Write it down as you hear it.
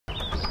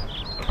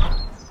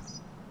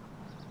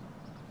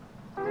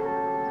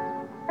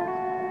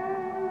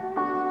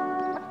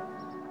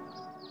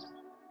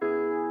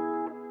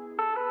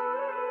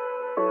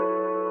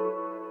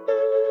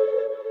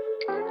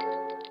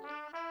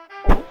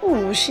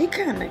Oh, she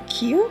kinda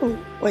cute.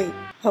 Wait,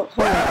 hold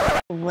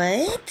on.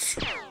 What?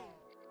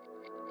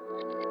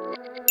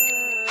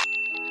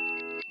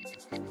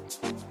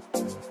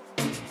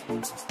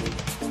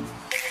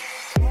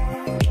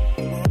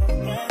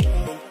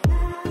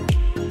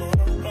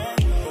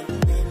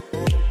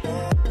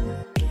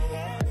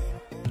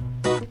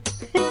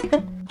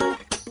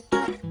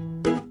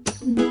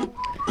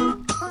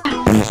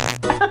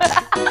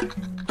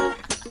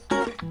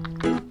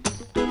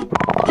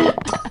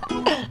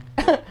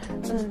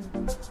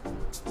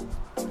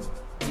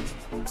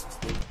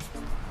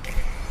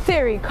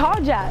 Siri, call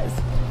Jazz.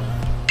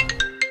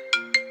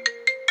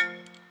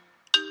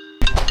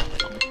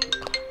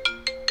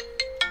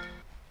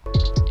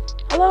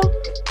 Hello?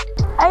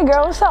 Hey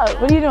girl, what's up?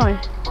 What are you doing?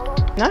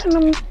 Nothing.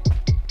 I'm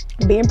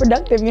being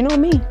productive, you know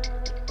me.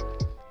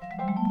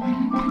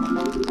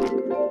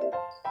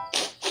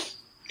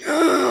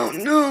 Oh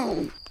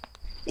no.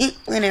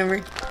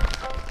 Whatever.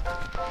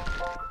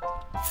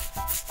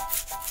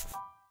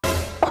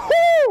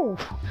 Whew.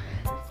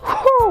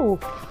 Whew.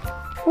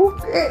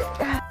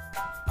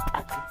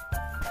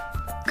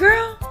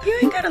 Girl, you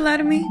ain't gotta lie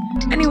to me.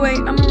 Anyway,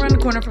 I'm gonna run the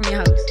corner from your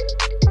house.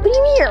 What do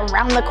you mean you're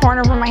around the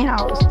corner from my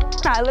house?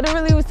 I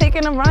literally was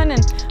taking a run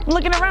and I'm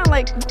looking around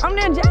like I'm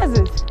near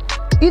Jazz's.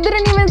 You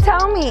didn't even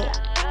tell me.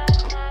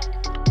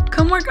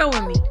 Come work out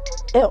with me.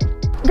 Ew.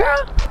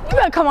 Girl, you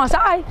better come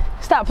outside.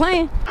 Stop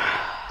playing.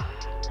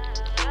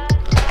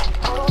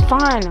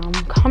 Fine, I'm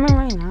coming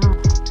right now.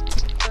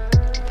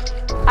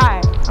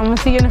 Alright, I'm gonna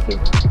see you in a few.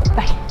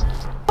 Bye.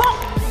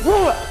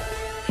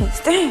 Can't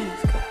stand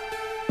this girl.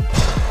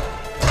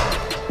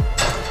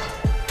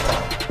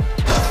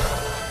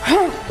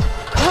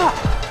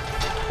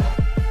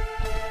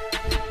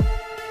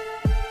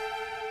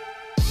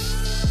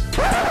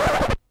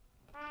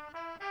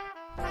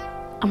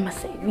 I'm gonna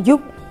save you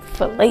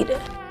for later.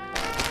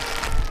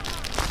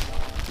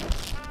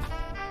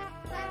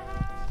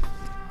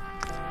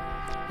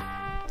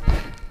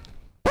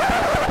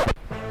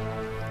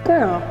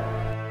 Girl.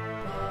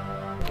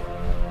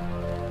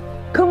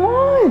 Come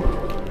on.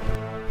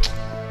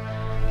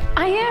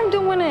 I am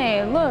doing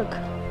it, look.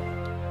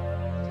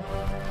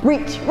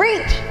 Reach,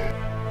 reach.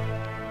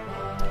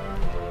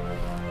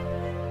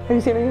 Are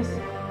you serious?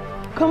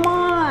 Come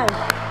on.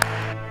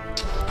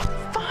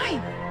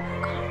 Fine.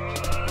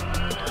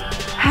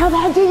 How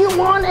bad do you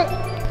want it?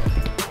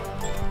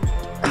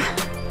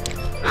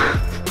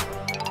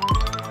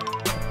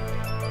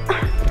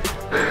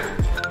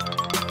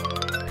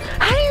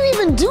 How do you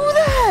even do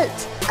that?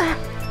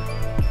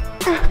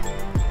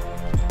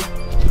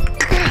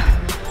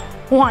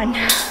 One.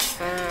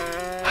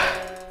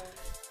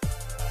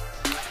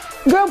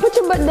 Girl, put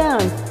your butt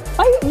down.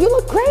 Why you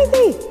look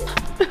crazy.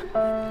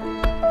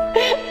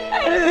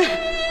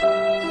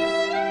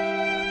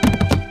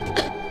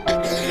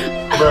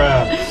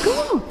 Bruh. Come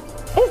on.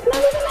 It's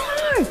not even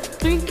hard.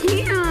 I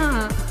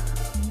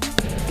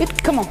can't.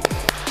 Come on.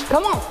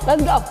 Come on.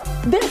 Let's go.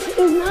 This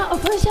is not a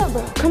push-up,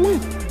 bro. Come on.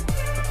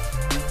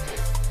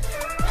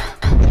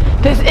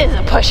 This is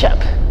a push-up.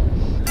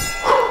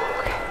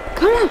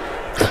 Come on.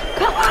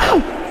 Come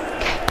on.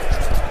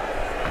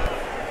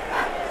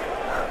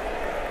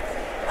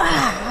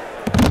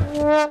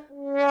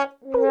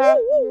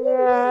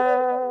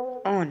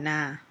 Oh,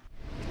 nah.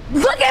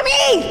 Look at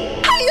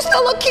me! How you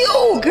still look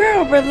cute?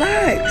 Girl,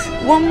 relax.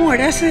 One more,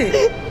 that's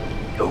it.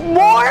 More?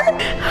 Oh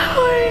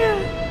yeah.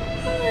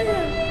 Oh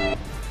yeah.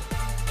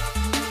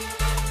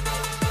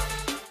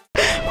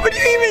 What are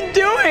you even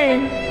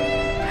doing?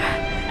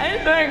 I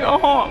just wanna go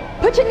home.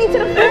 Put your knee to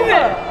the floor.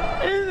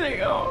 I just wanna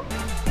go home.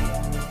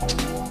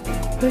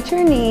 Put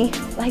your knee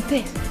like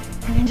this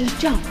and then just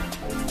jump.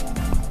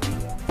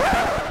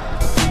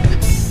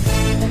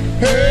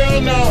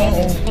 Hell no.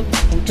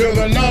 To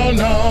the no,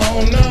 no,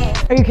 no.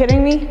 Are you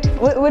kidding me?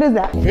 What is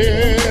that?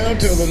 Hell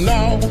to the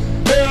no.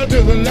 Hell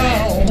to the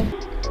no.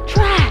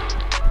 Try.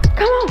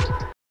 Come on.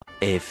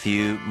 A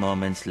few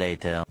moments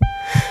later.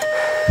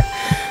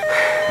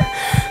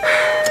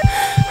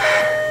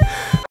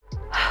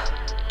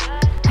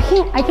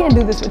 I can't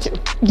do this with you.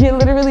 You're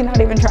literally not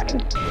even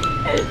trying.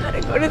 I just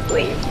gotta go to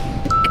sleep.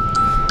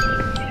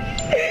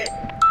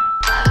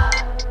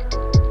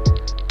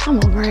 I'm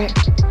over it.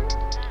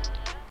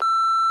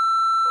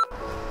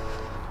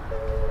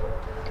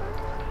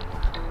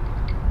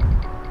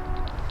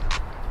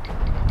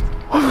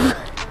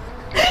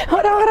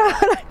 Hold on.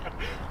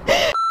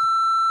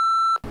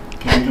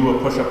 Can you do a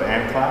push-up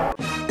and clap?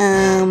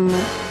 I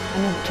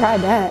never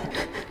tried that.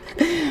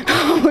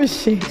 Oh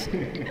shit.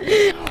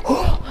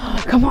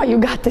 Come on, you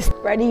got this.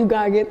 Ready? You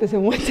gotta get this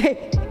in one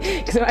take.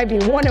 Cause it might be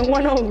one and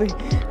one only. All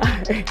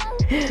right. Okay.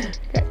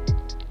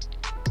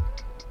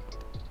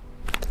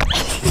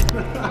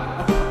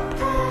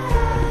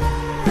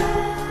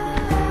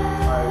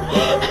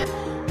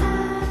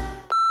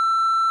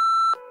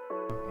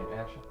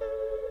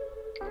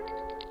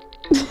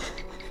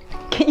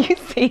 Can you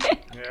see it?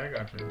 Yeah, I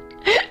got you.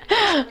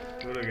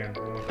 Do it again.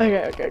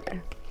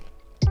 Okay.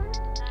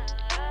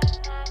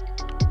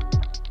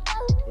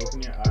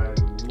 Open your eyes.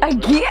 I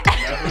can't.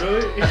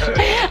 Really? I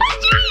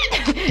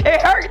can't.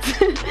 It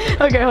hurts.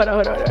 Okay, hold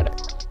on.